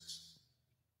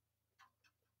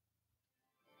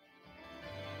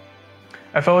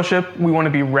At Fellowship, we want to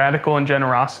be radical in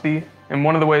generosity, and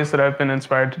one of the ways that I've been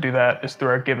inspired to do that is through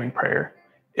our giving prayer.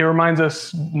 It reminds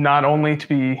us not only to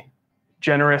be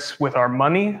generous with our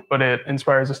money, but it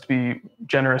inspires us to be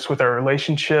generous with our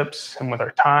relationships and with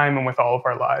our time and with all of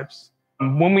our lives.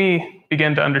 When we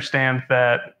begin to understand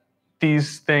that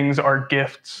these things are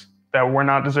gifts that were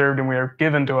not deserved and we are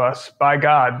given to us by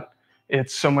God,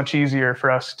 it's so much easier for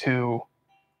us to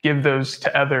give those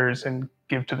to others and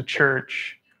give to the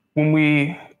church. When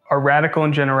we are radical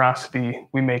in generosity,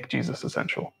 we make Jesus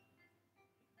essential.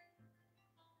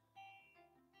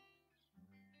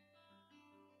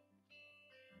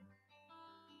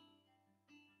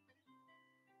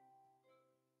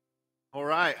 All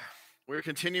right, we're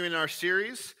continuing our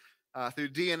series through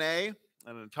DNA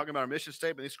and talking about our mission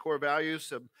statement, these core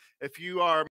values. If you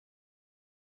are,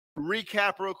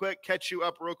 recap real quick, catch you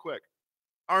up real quick.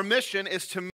 Our mission is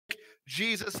to make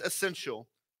Jesus essential,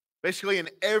 basically in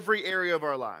every area of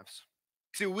our lives.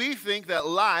 See, we think that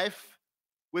life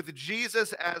with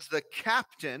Jesus as the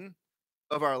captain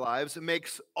of our lives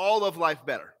makes all of life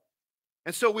better.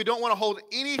 And so we don't want to hold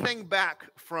anything back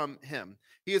from him.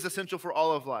 He is essential for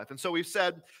all of life. And so we've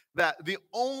said that the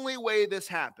only way this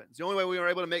happens, the only way we are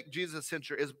able to make Jesus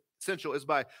essential is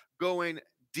by going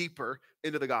deeper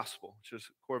into the gospel, which is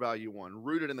core value 1,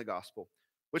 rooted in the gospel,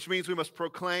 which means we must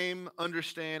proclaim,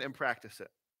 understand, and practice it.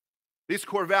 These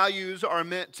core values are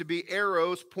meant to be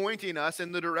arrows pointing us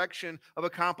in the direction of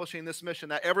accomplishing this mission,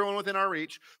 that everyone within our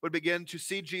reach would begin to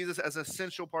see Jesus as an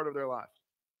essential part of their life.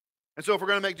 And so if we're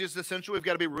going to make Jesus essential, we've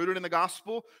got to be rooted in the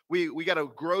gospel. We got to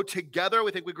grow together.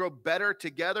 We think we grow better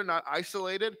together, not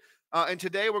isolated. And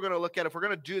today we're going to look at, if we're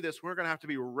going to do this, we're going to have to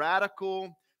be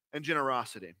radical in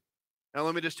generosity. Now,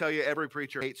 let me just tell you, every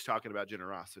preacher hates talking about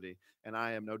generosity, and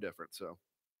I am no different. So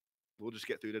we'll just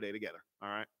get through today together, all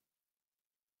right?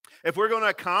 If we're going to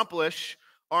accomplish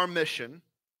our mission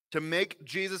to make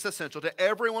Jesus essential to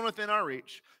everyone within our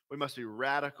reach, we must be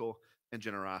radical in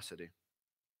generosity.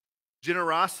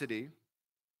 Generosity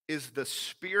is the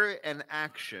spirit and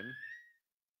action.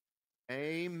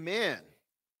 Amen.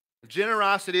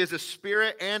 Generosity is the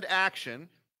spirit and action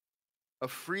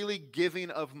of freely giving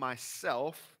of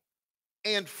myself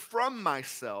and from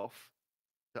myself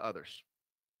to others.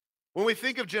 When we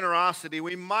think of generosity,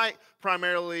 we might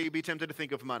primarily be tempted to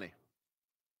think of money.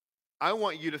 I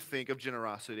want you to think of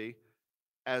generosity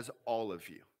as all of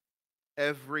you,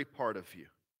 every part of you.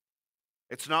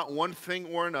 It's not one thing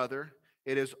or another.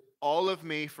 It is all of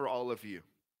me for all of you.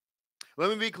 Let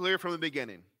me be clear from the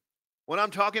beginning. When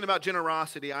I'm talking about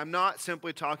generosity, I'm not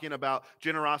simply talking about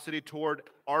generosity toward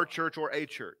our church or a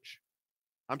church.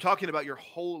 I'm talking about your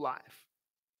whole life.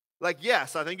 Like,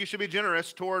 yes, I think you should be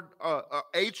generous toward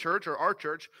a church or our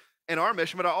church and our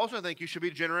mission, but I also think you should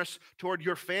be generous toward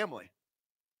your family,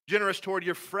 generous toward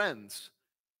your friends,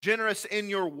 generous in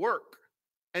your work,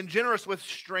 and generous with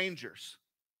strangers.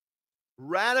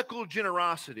 Radical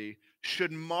generosity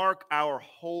should mark our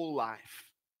whole life.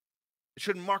 It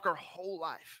should mark our whole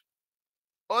life.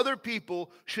 Other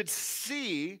people should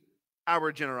see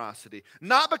our generosity,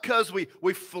 not because we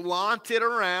flaunt it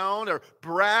around or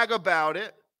brag about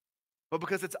it, but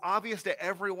because it's obvious to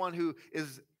everyone who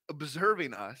is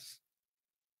observing us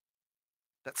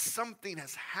that something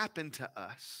has happened to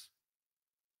us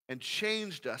and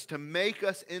changed us to make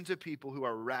us into people who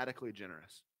are radically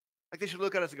generous. Like, they should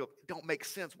look at us and go, it don't make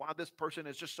sense why this person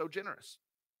is just so generous.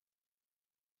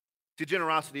 See,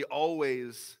 generosity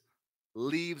always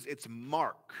leaves its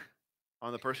mark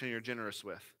on the person you're generous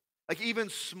with. Like, even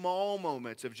small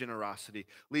moments of generosity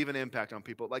leave an impact on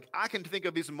people. Like, I can think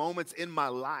of these moments in my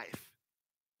life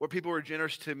where people were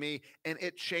generous to me and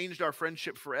it changed our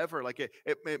friendship forever. Like,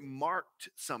 it marked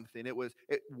something.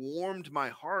 It warmed my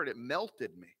heart. It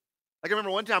melted me. Like, I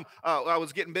remember one time I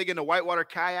was getting big into whitewater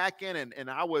kayaking, and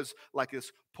I was like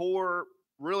this poor,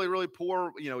 really, really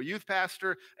poor, youth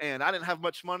pastor, and I didn't have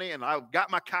much money, and I got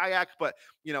my kayak, but,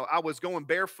 I was going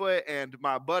barefoot, and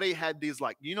my buddy had these,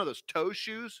 like, those toe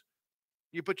shoes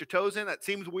you put your toes in? That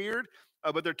seems weird,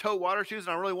 but they're toe water shoes,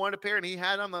 and I really wanted a pair, and he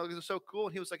had them. It was so cool,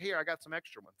 and he was like, here, I got some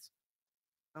extra ones.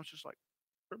 I was just like,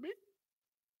 for me?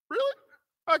 Really?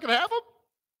 I can have them?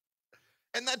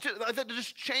 And that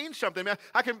just changed something. I mean,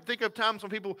 I can think of times when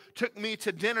people took me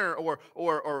to dinner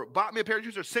or bought me a pair of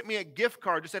shoes or sent me a gift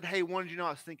card, just said, hey, wanted you to know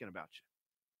I was thinking about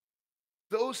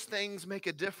you. Those things make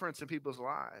a difference in people's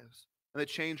lives, and they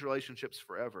change relationships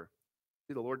forever.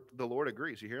 See, the Lord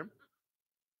agrees. You hear him?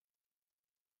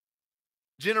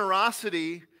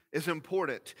 Generosity is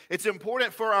important. It's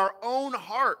important for our own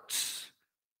hearts,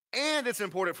 and it's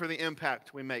important for the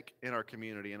impact we make in our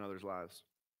community and others' lives.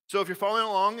 So if you're following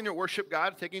along in your worship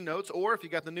guide, taking notes, or if you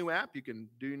got the new app, you can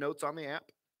do notes on the app.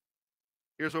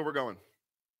 Here's where we're going.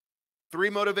 3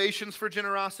 motivations for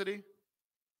generosity,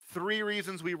 3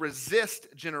 reasons we resist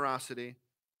generosity,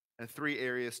 and 3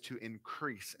 areas to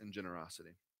increase in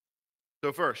generosity.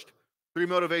 So first, 3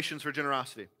 motivations for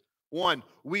generosity. 1,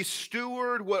 we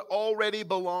steward what already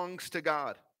belongs to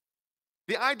God.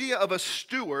 The idea of a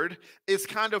steward is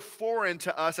kind of foreign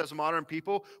to us as modern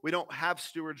people. We don't have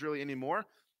stewards really anymore.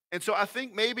 And so I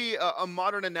think maybe a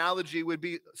modern analogy would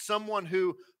be someone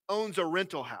who owns a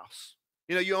rental house.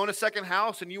 You know, you own a second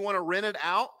house and you want to rent it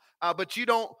out, but you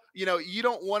don't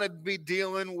want to be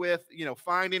dealing with,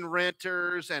 finding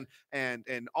renters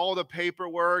and all the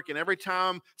paperwork, and every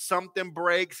time something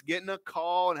breaks, getting a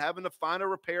call and having to find a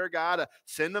repair guy to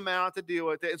send them out to deal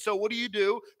with it. And so what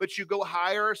do? But you go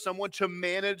hire someone to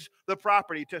manage the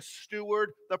property, to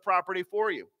steward the property for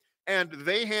you. And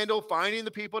they handle finding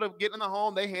the people to get in the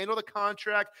home. They handle the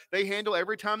contract. They handle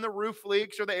every time the roof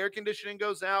leaks or the air conditioning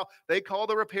goes out. They call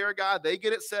the repair guy. They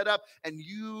get it set up. And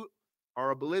you are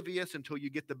oblivious until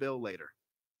you get the bill later.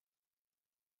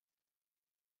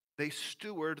 They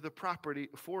steward the property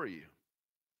for you.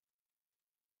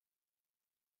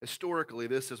 Historically,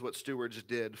 this is what stewards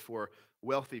did for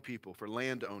wealthy people, for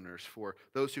landowners, for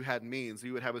those who had means.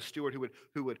 You would have a steward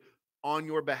who would on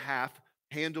your behalf,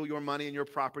 handle your money and your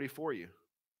property for you.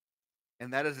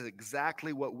 And that is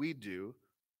exactly what we do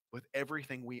with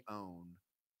everything we own,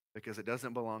 because it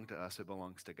doesn't belong to us, it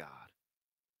belongs to God.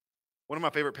 One of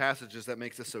my favorite passages that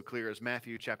makes this so clear is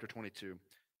Matthew chapter 22,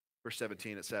 verse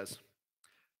 17. It says,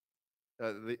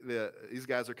 these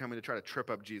guys are coming to try to trip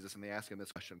up Jesus, and they ask him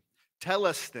this question. Tell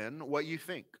us then what you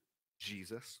think,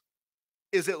 Jesus.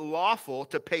 Is it lawful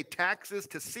to pay taxes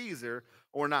to Caesar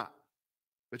or not?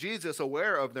 But Jesus,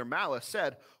 aware of their malice,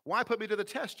 said, why put me to the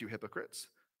test, you hypocrites?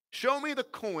 Show me the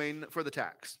coin for the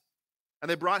tax.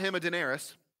 And they brought him a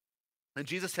denarius. And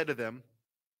Jesus said to them,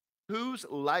 whose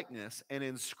likeness and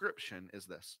inscription is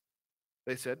this?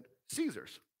 They said,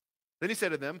 Caesar's. Then he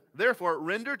said to them, therefore,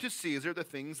 render to Caesar the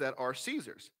things that are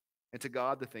Caesar's, and to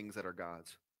God the things that are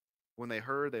God's. When they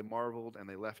heard, they marveled, and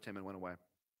they left him and went away.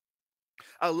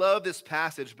 I love this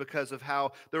passage because of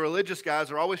how the religious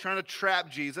guys are always trying to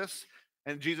trap Jesus.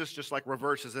 And Jesus just like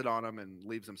reverses it on them and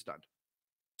leaves them stunned.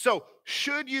 So,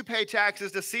 should you pay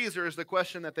taxes to Caesar is the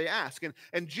question that they ask.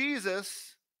 And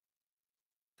Jesus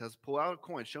says, pull out a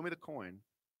coin. Show me the coin.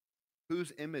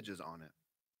 Whose image is on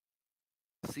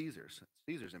it? Caesar's.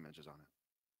 Caesar's image is on it.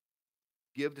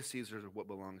 Give to Caesar what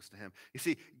belongs to him. You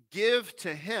see, give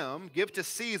to him, give to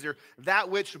Caesar that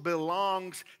which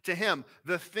belongs to him,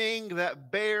 the thing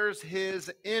that bears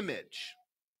his image.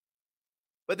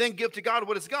 But then give to God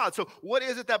what is God. So what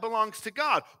is it that belongs to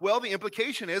God? Well, the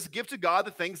implication is give to God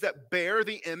the things that bear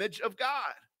the image of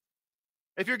God.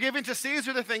 If you're giving to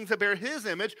Caesar the things that bear his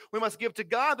image, we must give to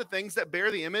God the things that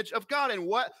bear the image of God. And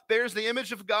what bears the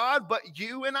image of God but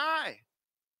you and I?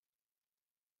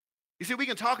 You see, we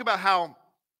can talk about how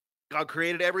God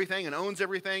created everything and owns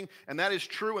everything, and that is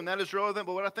true and that is relevant.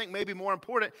 But what I think may be more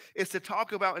important is to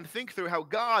talk about and think through how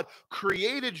God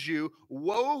created you,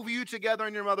 wove you together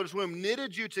in your mother's womb,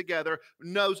 knitted you together,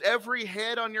 knows every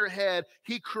head on your head.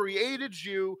 He created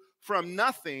you from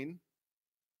nothing,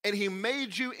 and he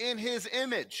made you in his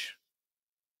image.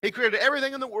 He created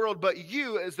everything in the world, but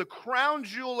you, as the crown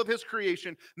jewel of his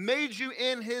creation, made you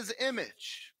in his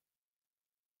image.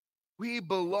 We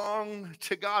belong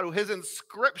to God. His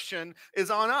inscription is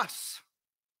on us.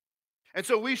 And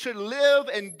so we should live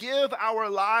and give our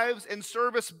lives in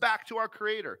service back to our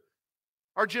Creator.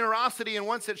 Our generosity, in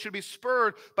one sense, should be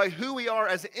spurred by who we are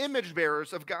as image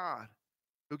bearers of God,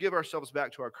 who give ourselves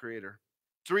back to our Creator.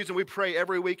 It's the reason we pray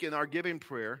every week in our giving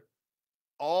prayer,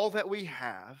 all that we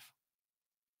have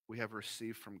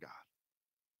received from God.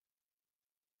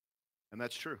 And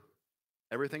that's true.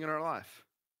 Everything in our life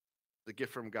is a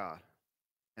gift from God.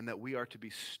 And that we are to be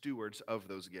stewards of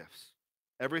those gifts.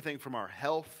 Everything from our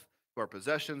health, to our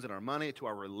possessions and our money, to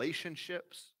our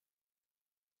relationships,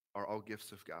 are all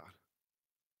gifts of God.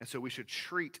 And so we should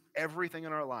treat everything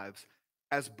in our lives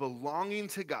as belonging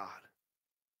to God.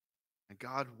 And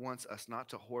God wants us not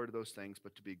to hoard those things,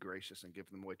 but to be gracious and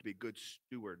give them away, to be good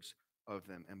stewards of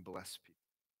them and bless people.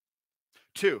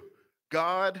 2,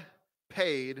 God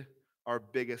paid our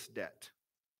biggest debt.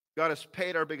 God has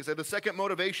paid our biggest debt. The second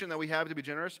motivation that we have to be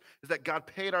generous is that God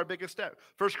paid our biggest debt.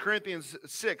 1 Corinthians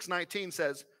 6:19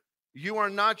 says, you are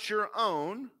not your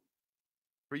own,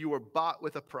 for you were bought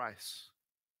with a price.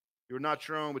 You are not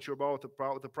your own, but you were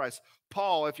bought with a price.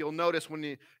 Paul, if you'll notice,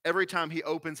 every time he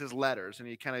opens his letters and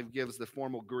he kind of gives the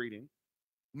formal greeting,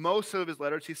 most of his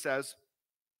letters he says,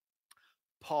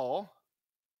 Paul,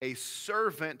 a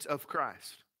servant of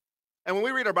Christ. And when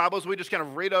we read our Bibles, we just kind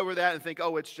of read over that and think,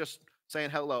 oh, it's just saying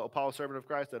hello, Paul, servant of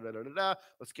Christ,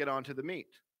 let's get on to the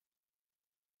meat.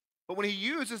 But when he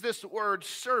uses this word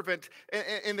servant,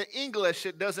 in the English,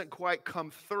 it doesn't quite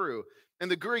come through. In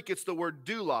the Greek, it's the word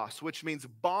doulos, which means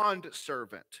bond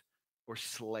servant or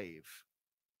slave.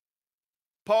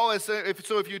 Paul is,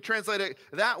 if you translate it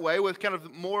that way with kind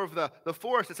of more of the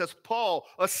force, it says Paul,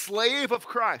 a slave of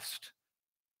Christ.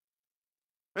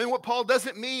 And what Paul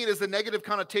doesn't mean is the negative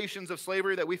connotations of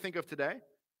slavery that we think of today.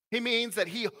 He means that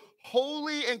he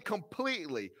wholly and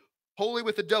completely, holy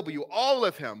with a W, all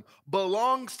of him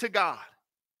belongs to God.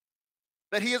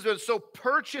 That he has been so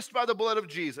purchased by the blood of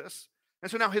Jesus.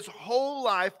 And so now his whole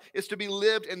life is to be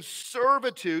lived in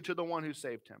servitude to the one who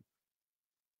saved him.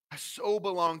 I so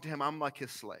belong to him, I'm like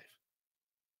his slave.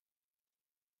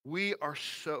 Why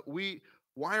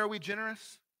are we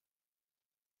generous?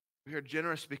 We are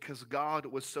generous because God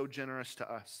was so generous to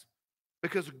us.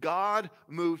 Because God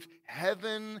moved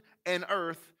heaven and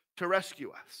earth to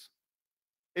rescue us.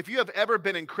 If you have ever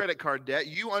been in credit card debt,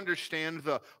 you understand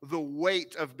the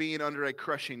weight of being under a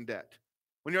crushing debt.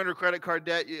 When you're under credit card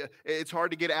debt, it's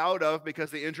hard to get out of because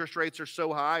the interest rates are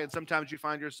so high, and sometimes you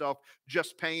find yourself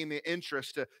just paying the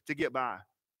interest to get by.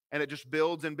 And it just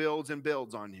builds and builds and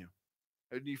builds on you.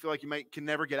 And you feel like you can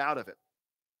never get out of it.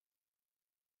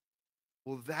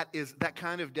 Well, that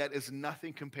kind of debt is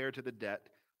nothing compared to the debt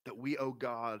that we owe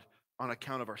God on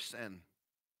account of our sin.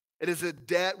 It is a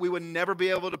debt we would never be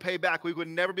able to pay back. We would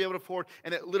never be able to afford,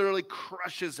 and it literally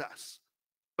crushes us.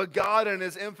 But God, in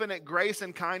his infinite grace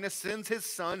and kindness, sends his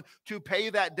son to pay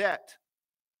that debt.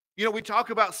 You know, we talk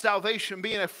about salvation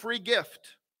being a free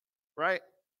gift, right?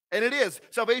 And it is.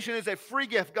 Salvation is a free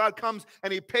gift. God comes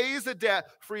and he pays the debt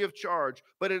free of charge.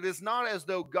 But it is not as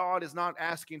though God is not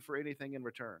asking for anything in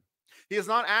return. He is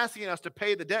not asking us to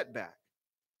pay the debt back.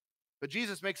 But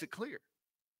Jesus makes it clear.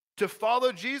 To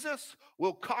follow Jesus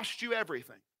will cost you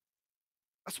everything.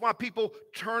 That's why people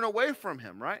turn away from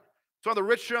him, right? That's why the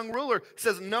rich young ruler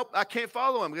says, nope, I can't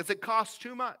follow him because it costs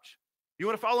too much. You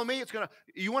want to follow me?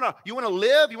 You want to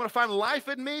live? You want to find life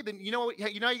in me? Then you know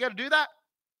you got to do that?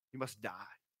 You must die.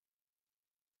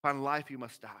 Find life, you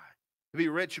must die. To be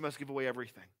rich, you must give away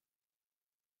everything.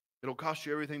 It'll cost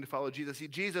you everything to follow Jesus. See,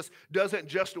 Jesus doesn't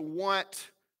just want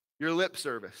your lip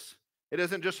service. It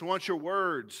doesn't just want your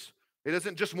words. It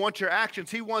doesn't just want your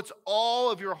actions. He wants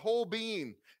all of your whole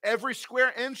being, every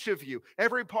square inch of you,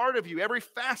 every part of you, every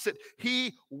facet.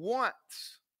 He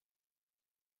wants.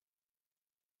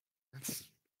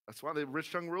 That's why the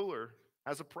rich young ruler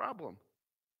has a problem.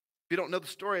 If you don't know the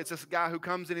story, it's this guy who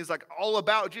comes and he's like all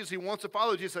about Jesus. He wants to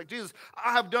follow Jesus. Like, Jesus,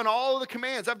 I have done all of the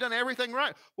commands. I've done everything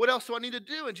right. What else do I need to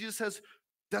do? And Jesus says,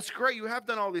 that's great. You have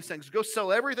done all these things. Go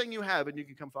sell everything you have and you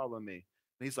can come follow me.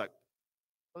 And he's like,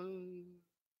 I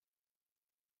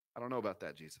don't know about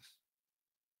that, Jesus.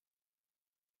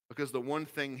 Because the one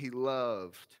thing he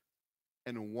loved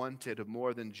and wanted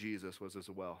more than Jesus was his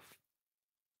wealth.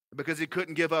 Because he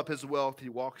couldn't give up his wealth, he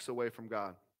walks away from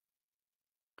God.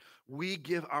 We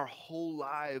give our whole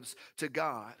lives to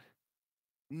God,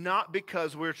 not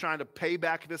because we're trying to pay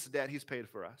back this debt he's paid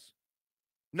for us.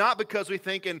 Not because we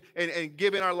think in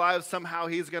giving our lives somehow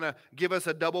he's going to give us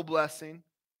a double blessing.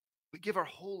 We give our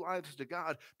whole lives to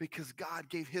God because God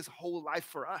gave his whole life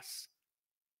for us.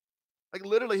 Like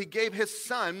literally, he gave his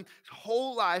son his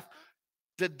whole life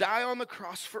to die on the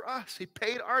cross for us. He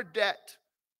paid our debt.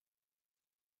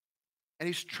 And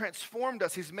he's transformed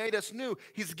us. He's made us new.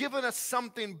 He's given us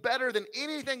something better than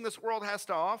anything this world has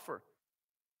to offer.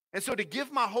 And so to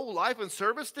give my whole life in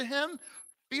service to him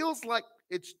feels like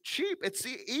it's cheap. It's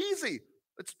easy.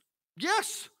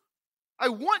 Yes, I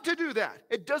want to do that.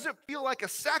 It doesn't feel like a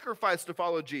sacrifice to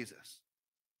follow Jesus.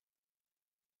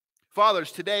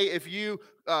 Fathers, today, if you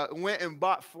went and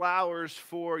bought flowers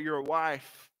for your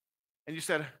wife, and you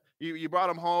said, you brought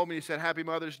them home and you said, Happy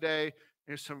Mother's Day,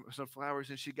 here's some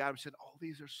flowers, and she got them and said, oh,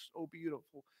 these are so beautiful.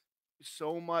 Thank you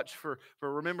so much for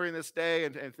remembering this day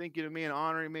and thinking of me and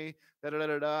honoring me,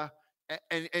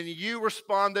 And you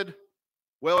responded,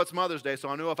 well, it's Mother's Day, so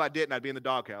I knew if I didn't, I'd be in the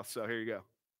doghouse, so here you go.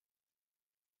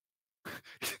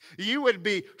 You would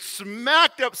be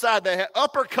smacked upside the head,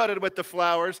 uppercutted with the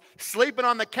flowers, sleeping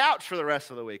on the couch for the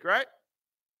rest of the week, right?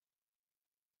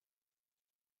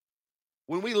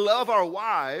 When we love our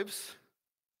wives,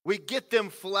 we get them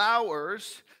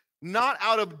flowers not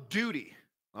out of duty.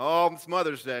 Oh, it's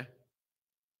Mother's Day.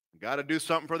 Got to do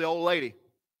something for the old lady.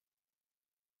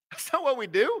 That's not what we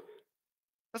do.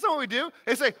 That's not what we do.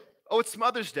 They say, oh, it's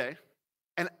Mother's Day.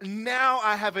 And now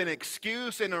I have an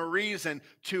excuse and a reason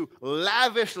to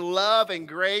lavish love and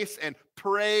grace and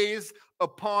praise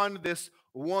upon this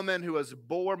woman who has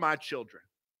bore my children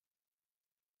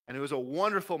and who is a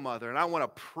wonderful mother, and I want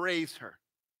to praise her.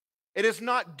 It is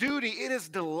not duty, it is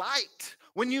delight.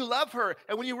 When you love her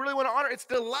and when you really want to honor her, it's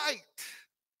delight.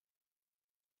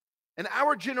 And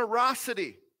our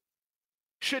generosity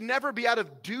should never be out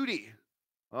of duty.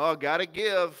 Oh, gotta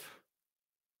give.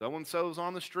 So-and-so's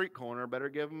on the street corner, better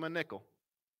give them a nickel.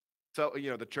 So,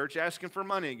 the church asking for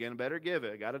money again, better give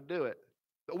it, gotta do it.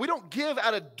 But we don't give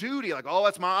out of duty, like, oh,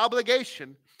 that's my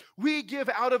obligation. We give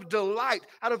out of delight,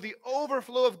 out of the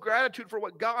overflow of gratitude for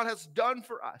what God has done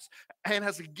for us and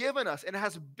has given us and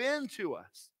has been to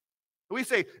us. We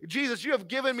say, Jesus, you have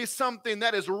given me something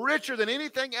that is richer than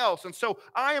anything else. And so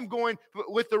I am going,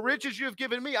 with the riches you have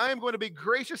given me, I am going to be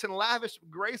gracious and lavish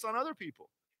grace on other people.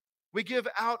 We give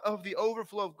out of the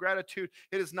overflow of gratitude.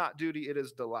 It is not duty, it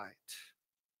is delight.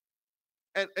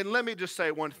 And let me just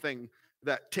say one thing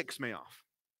that ticks me off.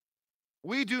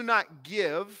 We do not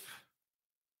give,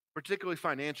 particularly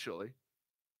financially,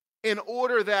 in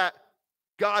order that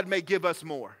God may give us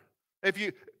more. If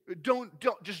you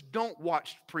don't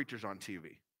watch preachers on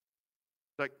TV.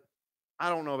 Like, I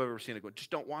don't know if I've ever seen it go. Just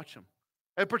don't watch them.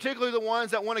 And particularly the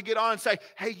ones that want to get on and say,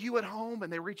 hey, you at home,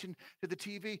 and they reach into the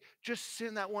TV, just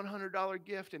send that $100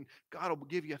 gift and God will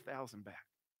give you 1,000 back.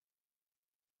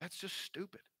 That's just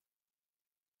stupid.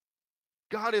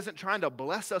 God isn't trying to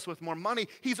bless us with more money.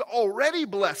 He's already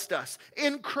blessed us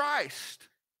in Christ.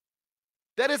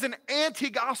 That is an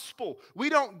anti-gospel. We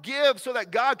don't give so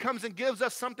that God comes and gives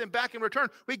us something back in return.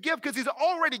 We give because he's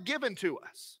already given to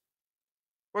us.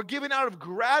 We're giving out of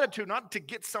gratitude, not to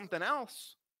get something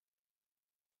else.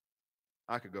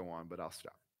 I could go on, but I'll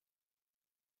stop.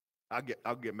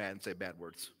 I'll get mad and say bad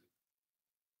words.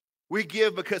 We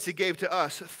give because he gave to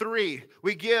us. 3,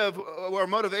 we give our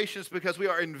motivations because we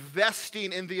are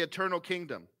investing in the eternal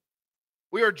kingdom.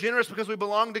 We are generous because we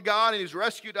belong to God and he's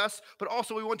rescued us, but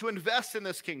also we want to invest in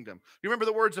this kingdom. You remember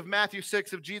the words of Matthew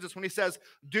 6 of Jesus when he says,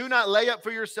 do not lay up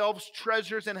for yourselves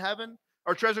treasures in heaven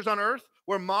or treasures on earth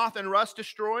where moth and rust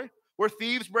destroy, where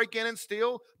thieves break in and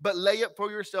steal, but lay up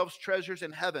for yourselves treasures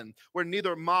in heaven where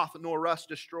neither moth nor rust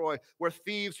destroy, where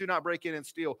thieves do not break in and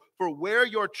steal. For where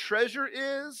your treasure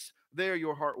is, there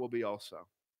your heart will be also.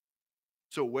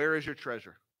 So where is your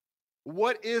treasure?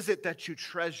 What is it that you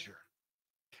treasure?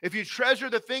 If you treasure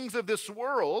the things of this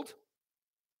world,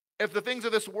 if the things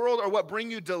of this world are what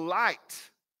bring you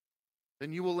delight,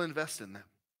 then you will invest in them.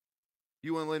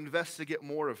 You will invest to get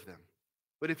more of them.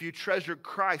 But if you treasure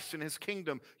Christ and his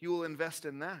kingdom, you will invest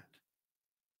in that.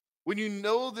 When you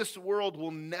know this world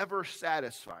will never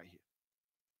satisfy you,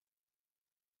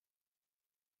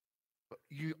 but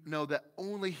you know that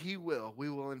only he will, we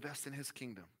will invest in his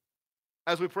kingdom.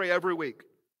 As we pray every week,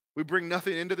 we bring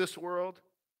nothing into this world,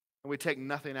 and we take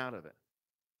nothing out of it.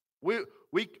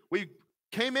 We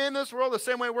came in this world the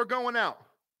same way we're going out,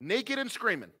 naked and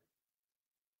screaming.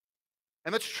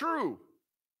 And that's true.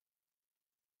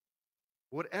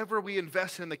 Whatever we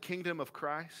invest in the kingdom of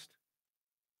Christ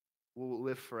will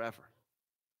live forever.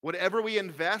 Whatever we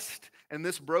invest in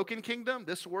this broken kingdom,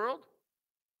 this world,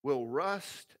 will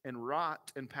rust and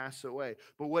rot and pass away.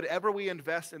 But whatever we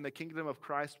invest in the kingdom of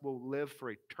Christ will live for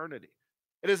eternity.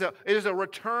 It is a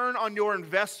return on your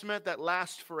investment that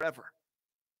lasts forever.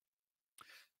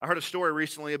 I heard a story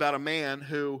recently about a man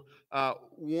who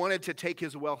wanted to take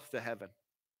his wealth to heaven.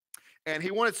 And he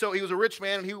was a rich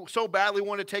man, and he so badly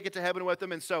wanted to take it to heaven with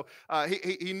him. And so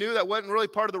he knew that wasn't really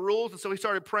part of the rules. And so he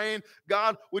started praying,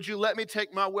 God, would you let me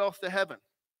take my wealth to heaven?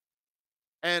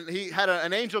 And he had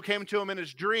an angel came to him in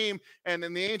his dream. And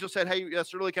then the angel said, hey,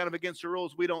 that's really kind of against the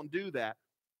rules. We don't do that.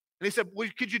 And he said, well,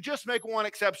 could you just make one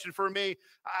exception for me?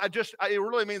 It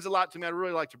really means a lot to me. I'd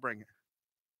really like to bring it.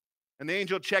 And the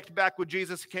angel checked back with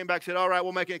Jesus, came back and said, all right,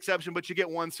 we'll make an exception, but you get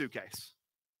one suitcase.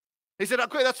 He said,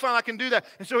 okay, that's fine, I can do that.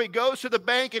 And so he goes to the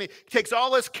bank and he takes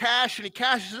all his cash and he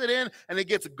cashes it in and he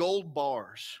gets gold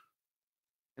bars.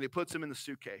 And he puts them in the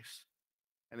suitcase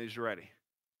and he's ready.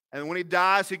 And when he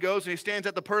dies, he goes and he stands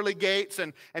at the pearly gates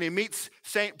and he meets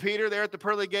St. Peter there at the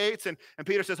pearly gates. And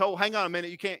Peter says, oh, hang on a minute,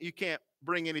 you can't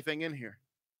bring anything in here.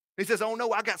 He says, oh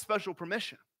no, I got special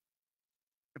permission.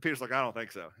 And Peter's like, I don't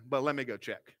think so, but let me go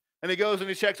check. And he goes and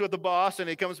he checks with the boss and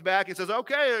he comes back and says,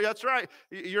 okay, that's right.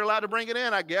 You're allowed to bring it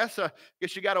in, I guess.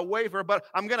 Guess you got a waiver, but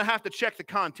I'm going to have to check the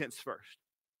contents first.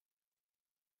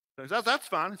 So he says, that's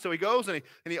fine. So he goes and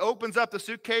he opens up the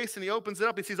suitcase and he opens it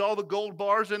up. He sees all the gold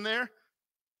bars in there.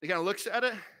 He kind of looks at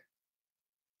it.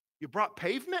 You brought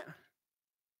pavement?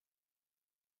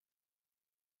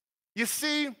 You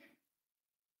see,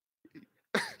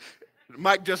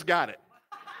 Mike just got it.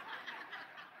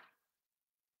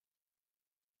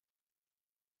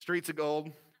 Streets of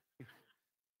gold.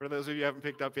 For those of you who haven't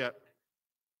picked up yet.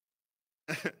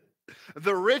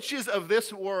 The riches of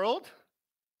this world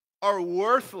are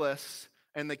worthless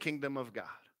in the kingdom of God.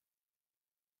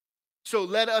 So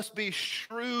let us be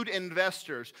shrewd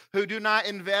investors who do not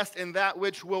invest in that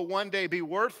which will one day be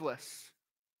worthless,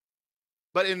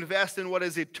 but invest in what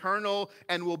is eternal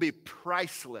and will be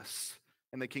priceless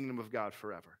in the kingdom of God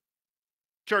forever.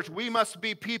 Church, we must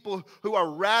be people who are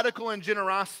radical in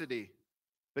generosity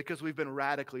because we've been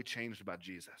radically changed by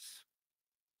Jesus.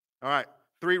 All right,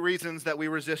 3 reasons that we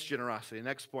resist generosity.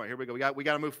 Next point, here we go. We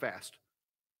got to move fast.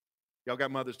 Y'all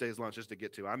got Mother's Day's lunches to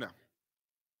get to, I know.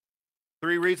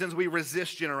 3 reasons we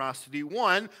resist generosity.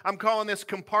 1, I'm calling this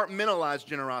compartmentalized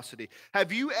generosity.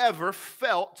 Have you ever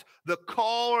felt the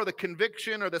call or the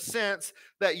conviction or the sense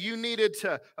that you needed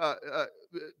to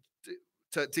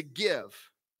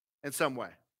give in some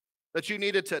way? That you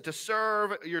needed to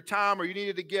serve your time or you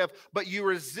needed to give, but you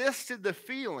resisted the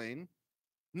feeling,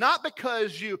 not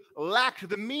because you lacked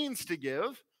the means to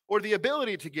give or the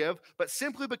ability to give, but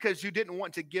simply because you didn't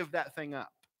want to give that thing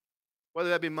up,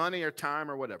 whether that be money or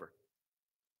time or whatever.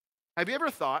 Have you ever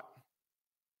thought,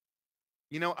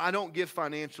 I don't give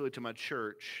financially to my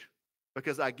church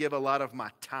because I give a lot of my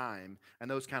time, and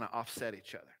those kind of offset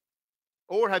each other?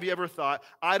 Or have you ever thought,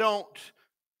 I don't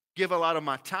give a lot of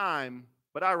my time,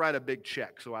 but I write a big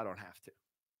check so I don't have to?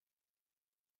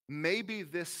 Maybe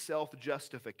this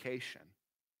self-justification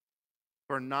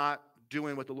for not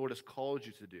doing what the Lord has called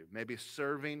you to do, maybe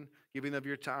serving, giving of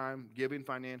your time, giving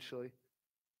financially,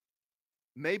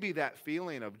 maybe that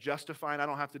feeling of justifying I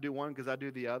don't have to do one because I do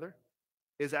the other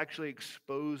is actually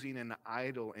exposing an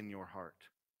idol in your heart.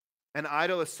 An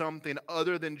idol is something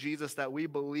other than Jesus that we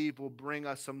believe will bring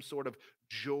us some sort of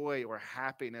joy or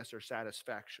happiness or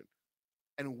satisfaction.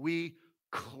 And we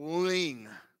cling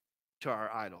to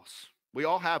our idols. We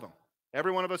all have them.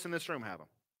 Every one of us in this room have them.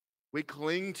 We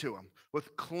cling to them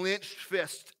with clenched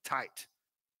fists tight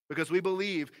because we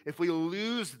believe if we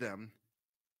lose them,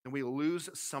 then we lose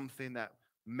something that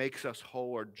makes us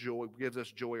whole or joy, gives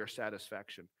us joy or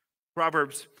satisfaction.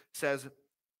 Proverbs says,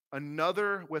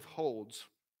 another withholds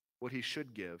what he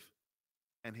should give,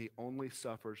 and he only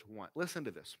suffers want. Listen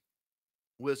to this.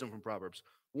 Wisdom from Proverbs.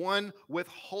 One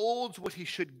withholds what he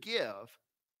should give.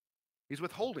 He's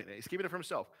withholding it. He's keeping it for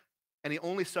himself. And he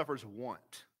only suffers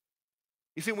want.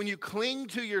 You see, when you cling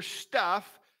to your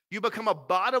stuff, you become a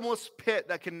bottomless pit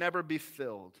that can never be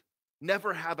filled.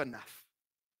 Never have enough.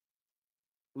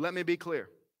 Let me be clear.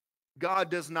 God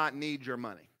does not need your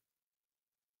money.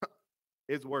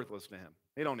 It's worthless to him.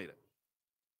 He don't need it.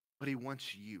 But he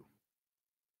wants you.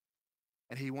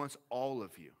 And he wants all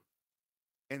of you.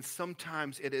 And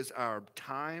sometimes it is our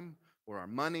time or our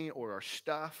money or our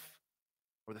stuff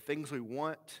or the things we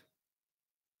want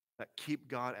that keep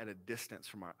God at a distance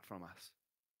from us.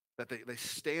 That they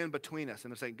stand between us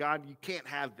and they're saying, God, you can't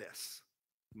have this.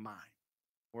 Mine.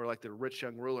 We're like the rich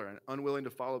young ruler and unwilling to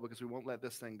follow because we won't let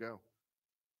this thing go.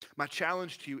 My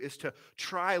challenge to you is to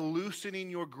try loosening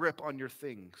your grip on your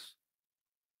things.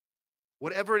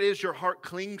 Whatever it is your heart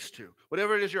clings to,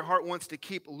 whatever it is your heart wants to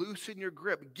keep, loosen your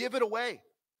grip. Give it away.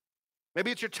 Maybe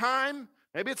it's your time.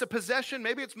 Maybe it's a possession.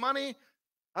 Maybe it's money.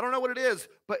 I don't know what it is,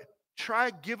 but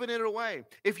try giving it away.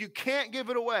 If you can't give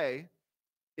it away,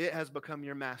 it has become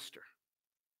your master.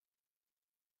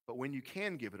 But when you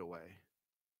can give it away,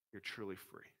 you're truly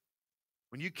free.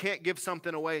 When you can't give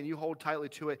something away and you hold tightly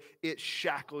to it, it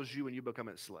shackles you and you become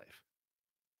its slave.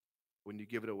 When you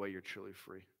give it away, you're truly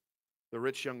free. The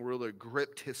rich young ruler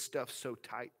gripped his stuff so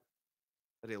tight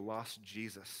that he lost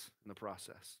Jesus in the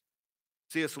process.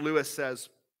 C.S. Lewis says,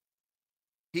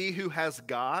 he who has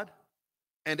God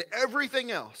and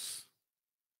everything else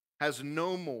has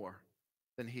no more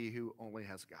than he who only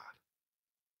has God.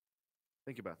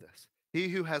 Think about this. He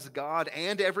who has God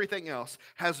and everything else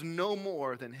has no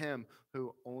more than him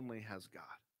who only has God.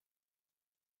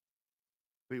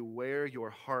 Beware your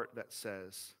heart that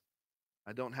says,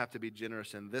 I don't have to be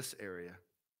generous in this area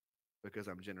because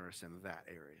I'm generous in that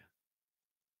area.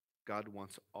 God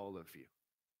wants all of you.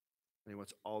 And he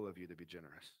wants all of you to be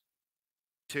generous.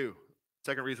 2,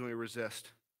 second reason we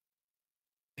resist,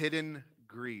 hidden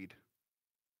greed.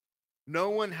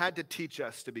 No one had to teach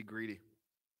us to be greedy.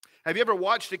 Have you ever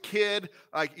watched a kid,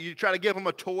 like you try to give them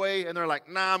a toy and they're like,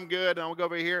 nah, I'm good, and I'll go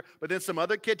over here. But then some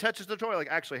other kid touches the toy, like,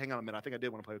 actually, hang on a minute, I think I did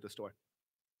want to play with this toy.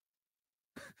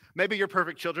 Maybe your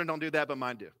perfect children don't do that, but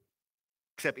mine do.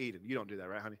 Except Eden. You don't do that,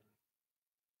 right, honey?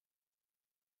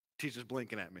 She's just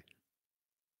blinking at me.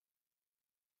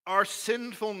 Our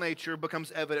sinful nature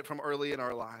becomes evident from early in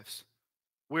our lives.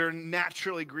 We're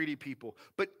naturally greedy people,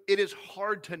 but it is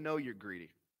hard to know you're greedy.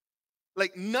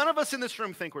 Like, none of us in this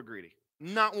room think we're greedy.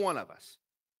 Not one of us.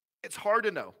 It's hard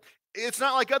to know. It's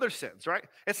not like other sins, right?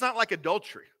 It's not like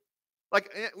adultery. Like,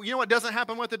 you know what doesn't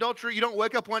happen with adultery? You don't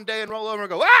wake up one day and roll over and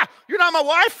go, ah, you're not my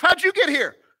wife. How'd you get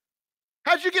here?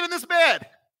 How'd you get in this bed?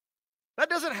 That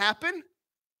doesn't happen,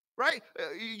 right?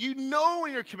 You know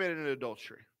when you're committed an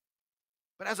adultery.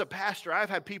 But as a pastor, I've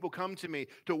had people come to me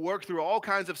to work through all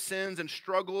kinds of sins and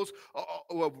struggles,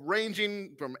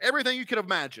 ranging from everything you could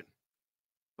imagine.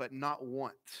 But not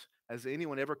once has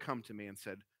anyone ever come to me and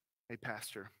said, hey,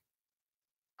 pastor,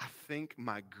 I think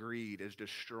my greed is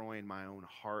destroying my own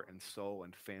heart and soul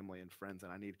and family and friends,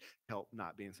 and I need help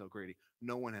not being so greedy.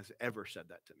 No one has ever said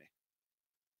that to me,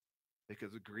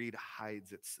 because greed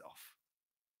hides itself.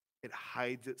 It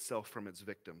hides itself from its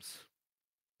victims.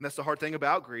 And that's the hard thing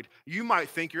about greed. You might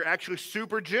think you're actually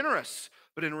super generous,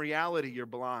 but in reality, you're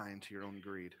blind to your own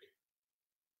greed.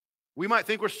 We might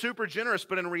think we're super generous,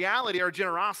 but in reality, our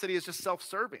generosity is just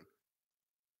self-serving.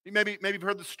 Maybe you've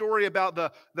heard the story about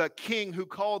the king who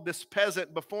called this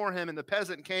peasant before him, and the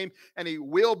peasant came and he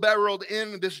wheelbarrowed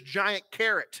in this giant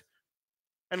carrot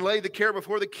and laid the carrot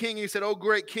before the king. He said, oh,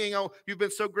 great king, oh, you've been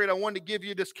so great. I wanted to give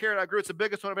you this carrot I grew. It's the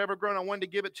biggest one I've ever grown. I wanted to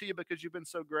give it to you because you've been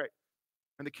so great.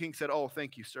 And the king said, oh,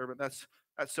 thank you, servant. That's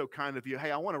so kind of you. Hey,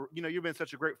 I want to, you've been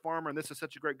such a great farmer, and this is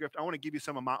such a great gift. I want to give you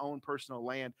some of my own personal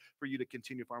land for you to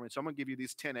continue farming. So I'm going to give you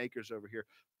these 10 acres over here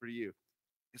for you.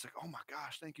 He's like, oh my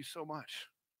gosh, thank you so much.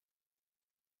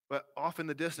 But off in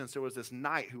the distance, there was this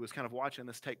knight who was kind of watching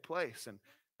this take place. And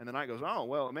the knight goes, oh,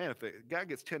 well, man, if the guy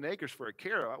gets 10 acres for a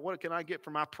carrot, what can I get for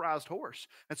my prized horse?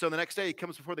 And so the next day he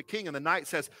comes before the king, and the knight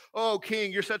says, oh,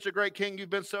 king, you're such a great king. You've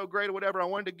been so great or whatever. I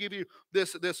wanted to give you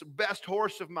this best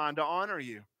horse of mine to honor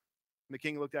you. And the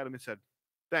king looked at him and said,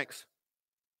 thanks.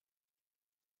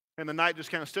 And the knight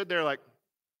just kind of stood there like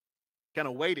kind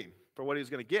of waiting for what he was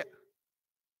going to get.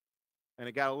 And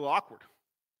it got a little awkward.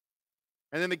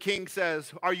 And then the king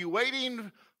says, are you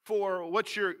waiting for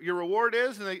what your reward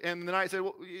is? And the knight said,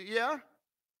 well, yeah. And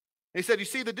he said, you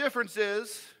see, the difference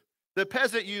is the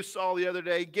peasant you saw the other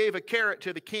day gave a carrot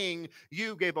to the king.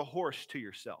 You gave a horse to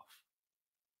yourself.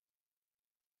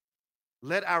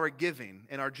 Let our giving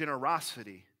and our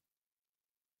generosity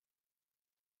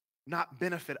not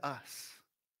benefit us.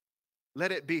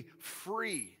 Let it be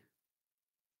free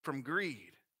from greed.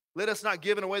 Let us not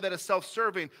give in a way that is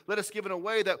self-serving. Let us give in a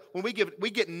way that when we give,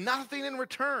 we get nothing in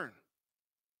return.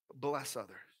 Bless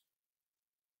others.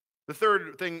 The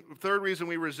third reason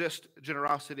we resist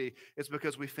generosity is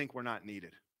because we think we're not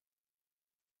needed.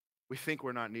 We think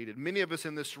we're not needed. Many of us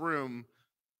in this room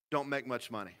don't make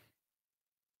much money,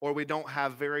 or we don't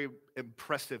have very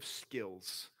impressive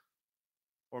skills,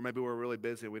 or maybe we're really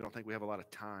busy and we don't think we have a lot of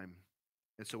time,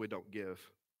 and so we don't give.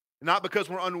 Not because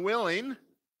we're unwilling,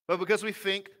 but because we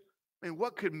think, I mean,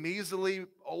 what could measly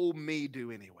old me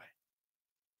do anyway?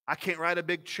 I can't write a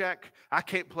big check. I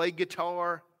can't play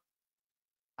guitar.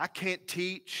 I can't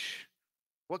teach.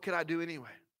 What could I do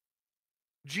anyway?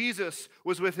 Jesus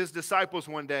was with his disciples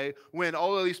one day when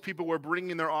all of these people were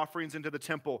bringing their offerings into the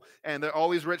temple, and all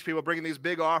these rich people bringing these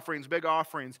big offerings,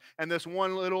 and this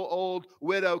one little old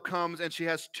widow comes, and she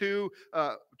has two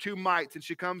mites, and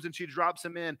she comes and she drops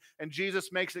them in, and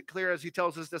Jesus makes it clear as he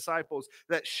tells his disciples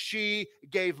that she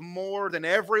gave more than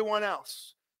everyone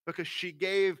else because she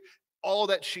gave all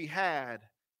that she had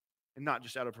and not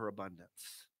just out of her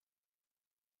abundance.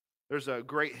 There's a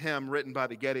great hymn written by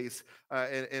the Gettys,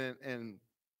 and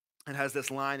it has this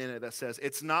line in it that says,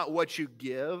 it's not what you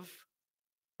give,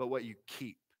 but what you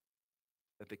keep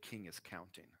that the king is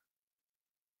counting.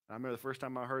 I remember the first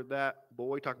time I heard that,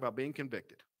 boy, talk about being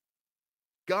convicted.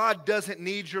 God doesn't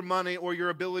need your money or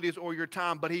your abilities or your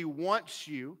time, but he wants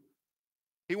you.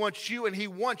 He wants you, and he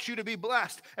wants you to be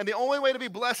blessed. And the only way to be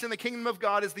blessed in the kingdom of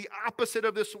God is the opposite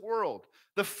of this world.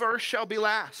 The first shall be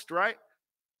last, right?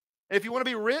 If you want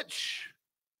to be rich,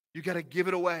 you got to give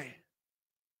it away.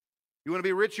 You want to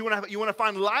be rich, you want to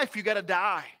find life, you got to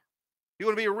die. You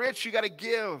want to be rich, you got to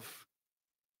give.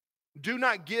 Do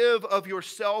not give of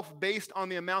yourself based on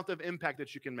the amount of impact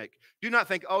that you can make. Do not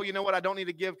think, oh, you know what, I don't need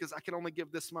to give because I can only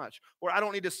give this much. Or I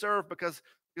don't need to serve because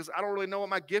I don't really know what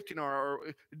my gifting are. Or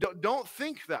don't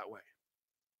think that way.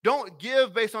 Don't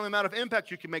give based on the amount of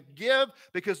impact you can make. Give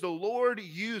because the Lord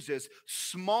uses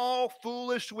small,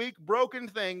 foolish, weak, broken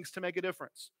things to make a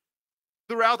difference.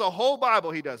 Throughout the whole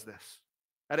Bible, he does this.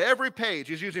 At every page,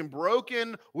 he's using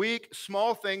broken, weak,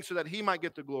 small things so that he might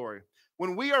get the glory.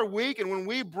 When we are weak and when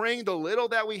we bring the little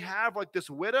that we have, like this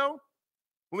widow,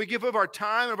 when we give of our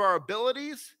time, of our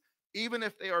abilities, even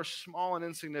if they are small and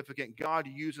insignificant, God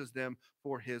uses them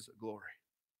for his glory.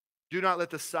 Do not let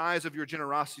the size of your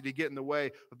generosity get in the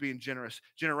way of being generous.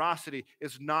 Generosity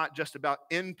is not just about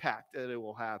impact that it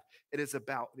will have. It is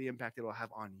about the impact it will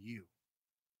have on you.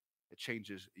 It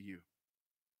changes you.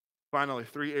 Finally,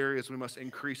 3 areas we must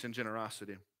increase in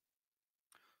generosity.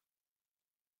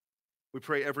 We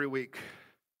pray every week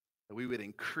that we would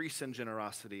increase in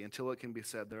generosity until it can be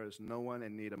said there is no one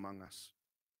in need among us.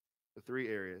 The 3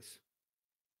 areas: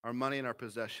 our money and our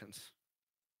possessions.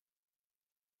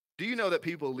 Do you know that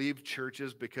people leave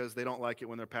churches because they don't like it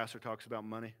when their pastor talks about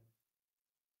money?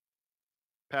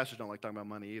 Pastors don't like talking about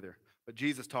money either, but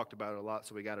Jesus talked about it a lot,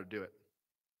 so we got to do it.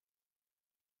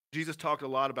 Jesus talked a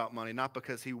lot about money, not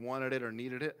because he wanted it or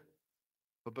needed it,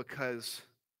 but because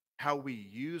how we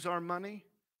use our money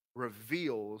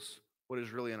reveals what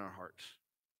is really in our hearts.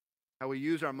 How we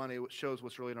use our money shows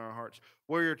what's really in our hearts.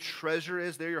 Where your treasure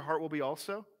is, there your heart will be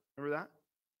also. Remember that?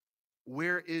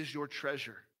 Where is your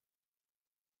treasure?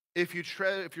 If your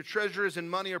treasure is in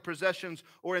money or possessions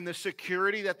or in the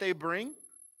security that they bring,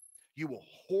 you will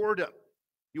hoard it.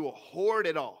 You will hoard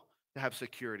it all to have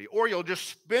security, or you'll just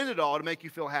spend it all to make you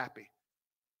feel happy.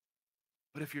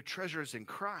 But if your treasure is in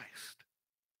Christ,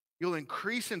 you'll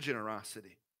increase in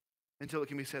generosity until it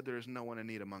can be said there is no one in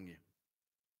need among you.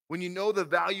 When you know the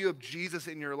value of Jesus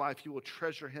in your life, you will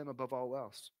treasure him above all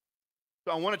else.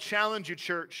 So I want to challenge you,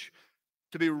 church,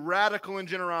 to be radical in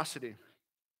generosity.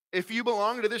 If you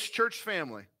belong to this church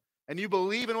family and you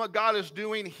believe in what God is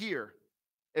doing here,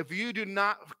 if you do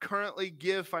not currently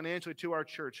give financially to our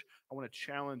church, I want to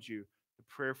challenge you to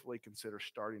prayerfully consider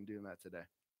starting doing that today.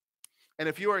 And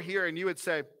if you are here and you would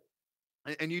say,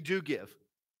 and you do give,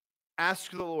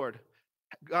 ask the Lord,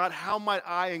 God, how might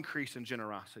I increase in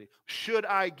generosity? Should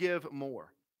I give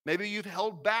more? Maybe you've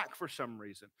held back for some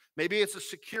reason. Maybe it's a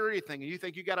security thing and you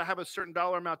think you got to have a certain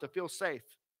dollar amount to feel safe.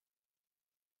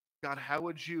 God, how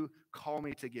would you call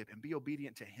me to give? And be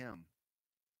obedient to him.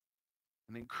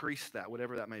 And increase that,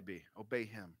 whatever that may be. Obey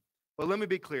him. But let me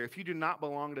be clear. If you do not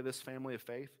belong to this family of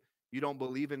faith, you don't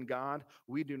believe in God,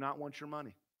 we do not want your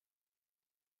money.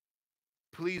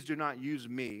 Please do not use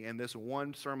me and this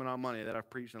one sermon on money that I've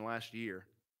preached in the last year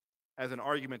as an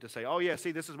argument to say, oh yeah,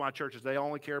 see, this is my churches. They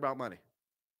only care about money.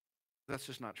 That's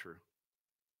just not true.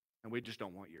 And we just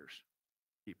don't want yours.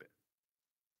 Keep it.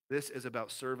 This is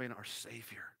about serving our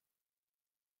Savior.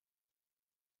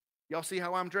 Y'all see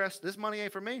how I'm dressed? This money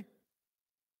ain't for me.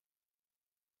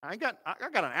 I got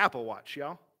an Apple Watch,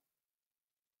 y'all.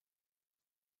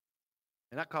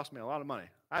 And that cost me a lot of money.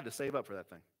 I had to save up for that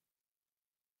thing.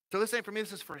 So this ain't for me,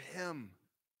 this is for him.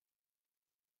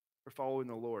 For following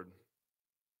the Lord.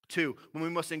 2, when we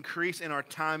must increase in our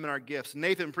time and our gifts.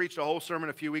 Nathan preached a whole sermon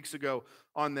a few weeks ago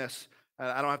on this.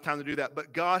 I don't have time to do that.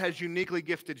 But God has uniquely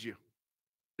gifted you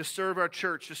to serve our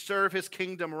church, to serve his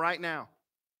kingdom right now.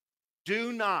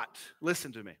 Do not,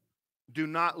 listen to me, do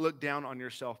not look down on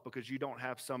yourself because you don't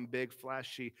have some big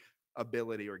flashy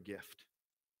ability or gift.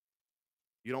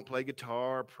 You don't play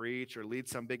guitar, preach, or lead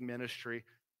some big ministry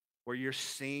where you're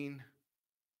seen.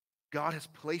 God has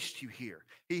placed you here.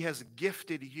 He has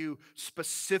gifted you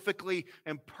specifically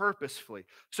and purposefully.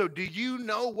 So do you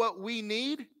know what we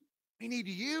need? We need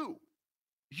you.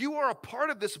 You are a part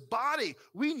of this body.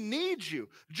 We need you.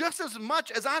 Just as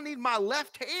much as I need my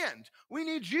left hand, we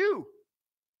need you.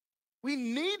 We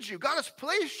need you. God has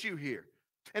placed you here.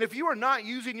 And if you are not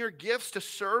using your gifts to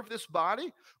serve this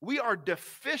body, we are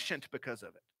deficient because of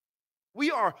it.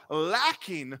 We are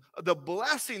lacking the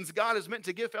blessings God is meant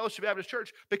to give Fellowship Baptist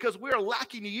Church because we are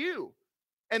lacking you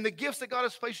and the gifts that God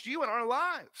has placed you in our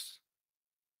lives.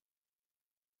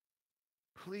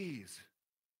 Please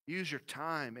use your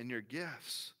time and your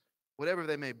gifts, whatever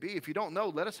they may be. If you don't know,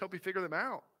 let us help you figure them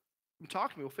out.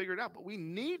 Talk to me, we'll figure it out, but we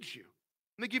need you.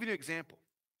 Let me give you an example.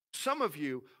 Some of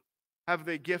you have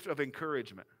the gift of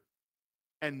encouragement,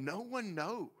 and no one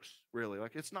knows, really.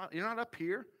 Like, it's not, you're not up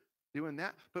here doing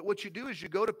that. But what you do is you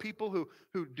go to people who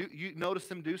do, you notice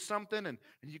them do something, and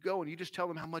you go and you just tell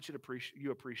them how much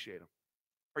you appreciate them.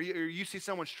 Or you see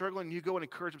someone struggling, and you go and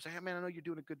encourage them, say, hey, man, I know you're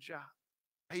doing a good job.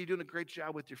 Hey, you're doing a great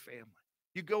job with your family.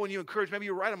 You go and you encourage, maybe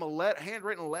you write them a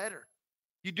handwritten letter.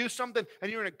 You do something,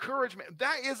 and you're an encouragement.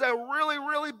 That is a really,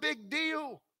 really big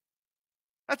deal.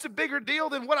 That's a bigger deal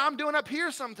than what I'm doing up here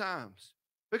sometimes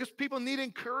because people need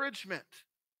encouragement.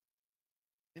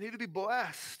 They need to be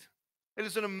blessed. It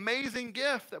is an amazing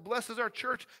gift that blesses our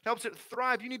church, helps it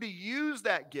thrive. You need to use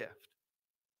that gift.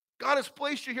 God has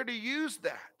placed you here to use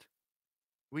that.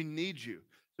 We need you.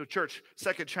 So church,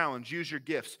 second challenge, use your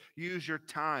gifts, use your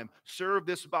time, serve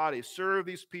this body, serve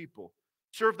these people,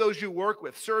 serve those you work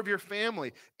with, serve your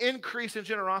family, increase in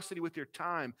generosity with your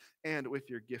time and with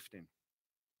your gifting.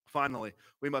 Finally,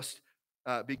 we must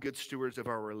be good stewards of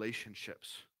our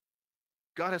relationships.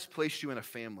 God has placed you in a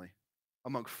family,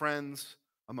 among friends,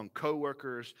 among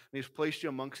coworkers, and He's placed you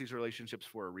amongst these relationships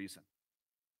for a reason.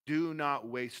 Do not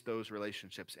waste those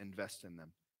relationships. Invest in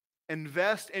them.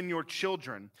 Invest in your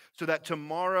children so that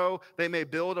tomorrow they may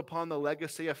build upon the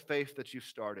legacy of faith that you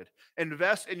started.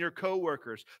 Invest in your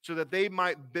coworkers so that they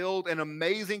might build an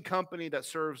amazing company that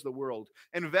serves the world.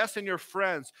 Invest in your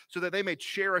friends so that they may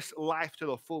cherish life to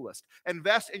the fullest.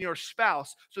 Invest in your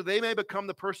spouse so they may become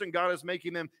the person God is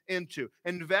making them into.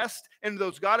 Invest in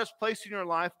those God has placed in your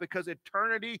life because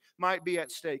eternity might be at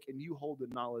stake and you hold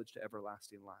the knowledge to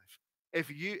everlasting life.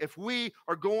 If we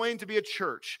are going to be a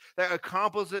church that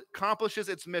accomplishes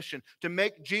its mission to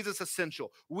make Jesus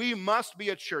essential, we must be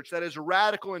a church that is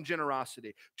radical in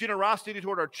generosity. Generosity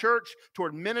toward our church,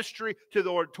 toward ministry,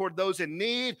 toward those in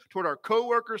need, toward our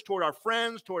coworkers, toward our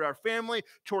friends, toward our family,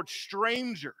 toward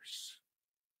strangers.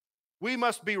 We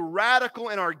must be radical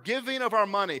in our giving of our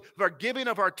money, of our giving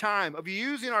of our time, of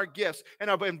using our gifts, and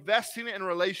of investing in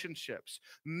relationships.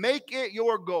 Make it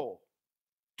your goal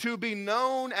to be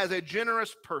known as a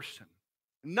generous person,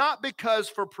 not because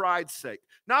for pride's sake,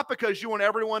 not because you want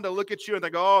everyone to look at you and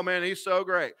think, oh man, he's so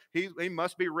great. He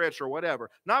must be rich or whatever.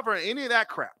 Not for any of that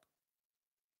crap.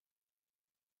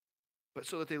 But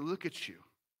so that they look at you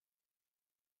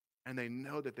and they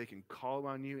know that they can call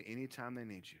on you anytime they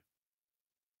need you.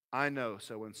 I know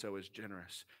so-and-so is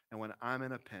generous. And when I'm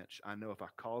in a pinch, I know if I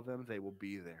call them, they will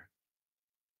be there.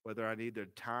 Whether I need their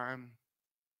time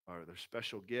or their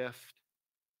special gift,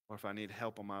 or if I need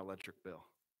help on my electric bill,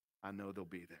 I know they'll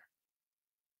be there.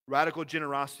 Radical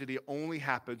generosity only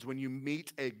happens when you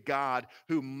meet a God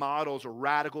who models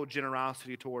radical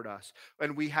generosity toward us.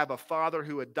 And we have a Father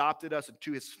who adopted us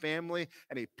into His family,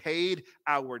 and He paid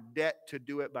our debt to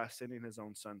do it by sending His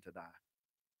own Son to die.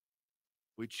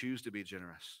 We choose to be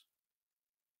generous.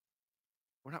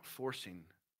 We're not forcing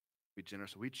to be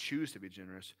generous. We choose to be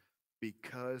generous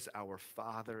because our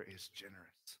Father is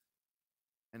generous.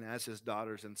 And as His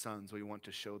daughters and sons, we want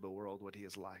to show the world what He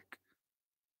is like.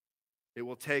 It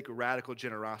will take radical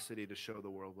generosity to show the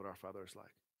world what our Father is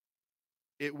like.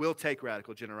 It will take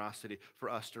radical generosity for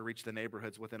us to reach the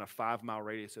neighborhoods within a 5-mile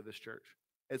radius of this church.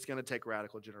 It's going to take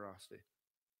radical generosity,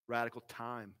 radical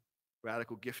time,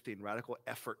 radical gifting, radical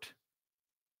effort.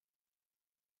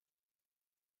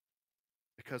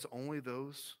 Because only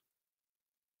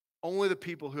the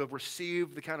people who have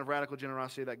received the kind of radical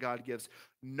generosity that God gives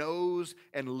knows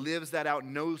and lives that out,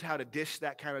 knows how to dish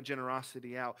that kind of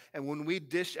generosity out. And when we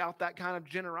dish out that kind of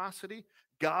generosity,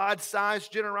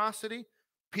 God-sized generosity,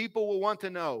 people will want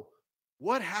to know,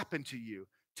 what happened to you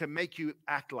to make you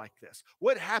act like this?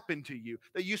 What happened to you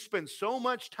that you spend so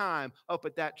much time up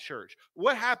at that church?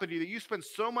 What happened to you that you spend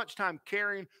so much time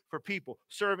caring for people,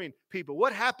 serving people?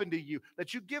 What happened to you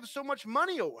that you give so much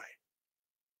money away?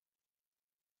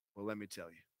 Well, let me tell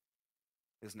you,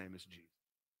 His name is Jesus.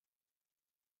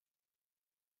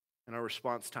 In our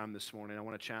response time this morning, I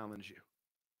want to challenge you.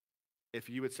 If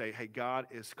you would say, hey, God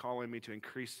is calling me to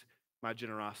increase my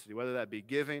generosity, whether that be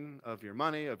giving of your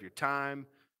money, of your time,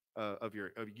 of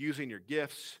using your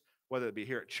gifts, whether it be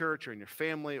here at church or in your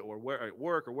family or at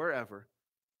work or wherever,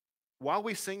 while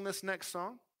we sing this next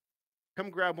song, come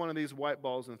grab one of these white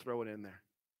balls and throw it in there.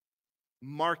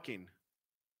 Marking,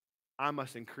 I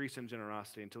must increase in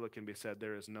generosity until it can be said,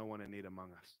 there is no one in need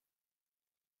among us.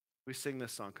 We sing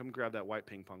this song. Come grab that white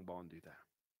ping pong ball and do that.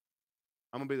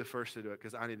 I'm going to be the first to do it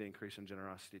because I need to increase in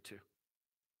generosity too.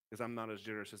 Because I'm not as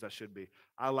generous as I should be.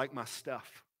 I like my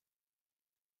stuff.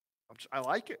 I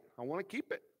like it. I want to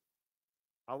keep it.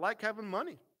 I like having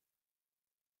money.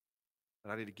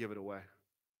 But I need to give it away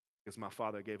because my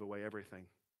Father gave away everything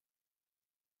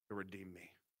to redeem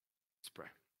me. Let's pray.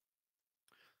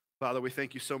 Father, we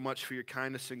thank you so much for your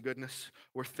kindness and goodness.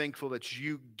 We're thankful that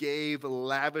you gave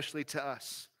lavishly to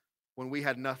us when we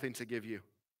had nothing to give you.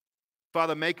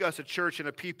 Father, make us a church and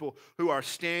a people who are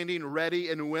standing ready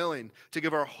and willing to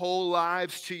give our whole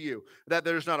lives to you, that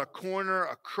there's not a corner,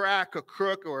 a crack, a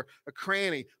crook, or a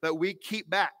cranny that we keep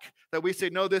back, that we say,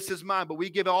 no, this is mine, but we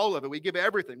give all of it. We give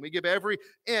everything. We give every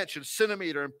inch and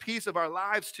centimeter and piece of our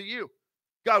lives to you.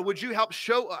 God, would you help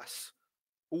show us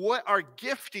what our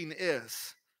gifting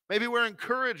is? Maybe we're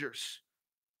encouragers.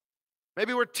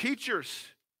 Maybe we're teachers.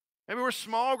 Maybe we're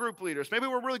small group leaders. Maybe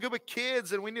we're really good with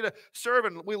kids and we need to serve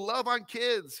and we love on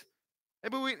kids.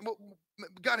 Maybe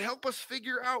God, help us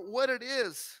figure out what it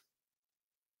is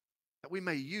that we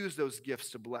may use those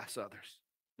gifts to bless others,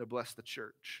 to bless the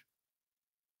church.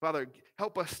 Father,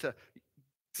 help us to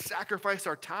sacrifice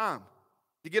our time.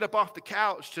 to get up off the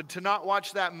couch, to not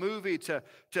watch that movie, to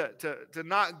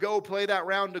not go play that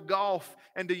round of golf,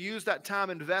 and to use that time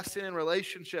investing in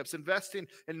relationships, investing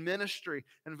in ministry,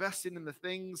 investing in the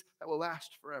things that will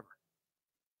last forever.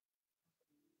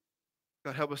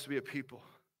 God, help us to be a people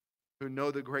who know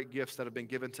the great gifts that have been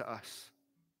given to us,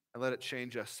 and let it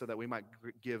change us so that we might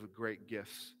give great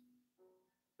gifts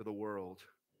to the world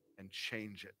and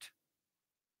change it.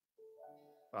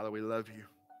 Father, we love you.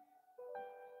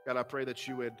 God, I pray that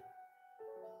you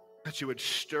would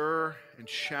stir and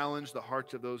challenge the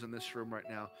hearts of those in this room right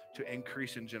now to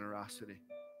increase in generosity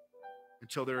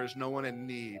until there is no one in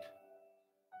need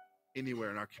anywhere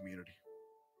in our community.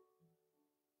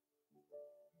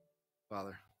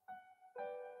 Father,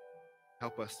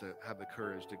 help us to have the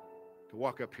courage to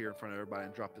walk up here in front of everybody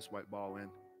and drop this white ball in and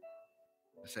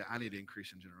say, I need to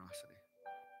increase in generosity.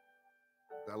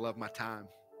 I love my time.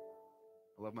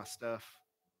 I love my stuff,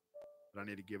 but I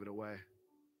need to give it away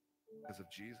because of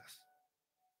Jesus.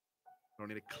 I don't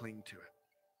need to cling to it.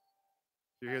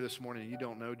 If you're here this morning and you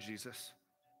don't know Jesus,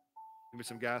 maybe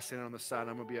some guys standing on the side,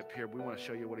 I'm going to be up here. We want to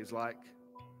show you what he's like.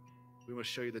 We want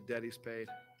to show you the debt he's paid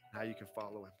and how you can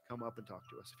follow him. Come up and talk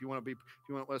to us. If you want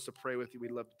us to pray with you,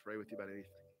 we'd love to pray with you about anything.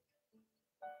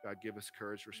 God, give us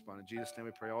courage to respond. In Jesus' name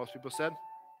we pray. All those people said,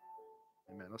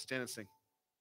 amen. Let's stand and sing.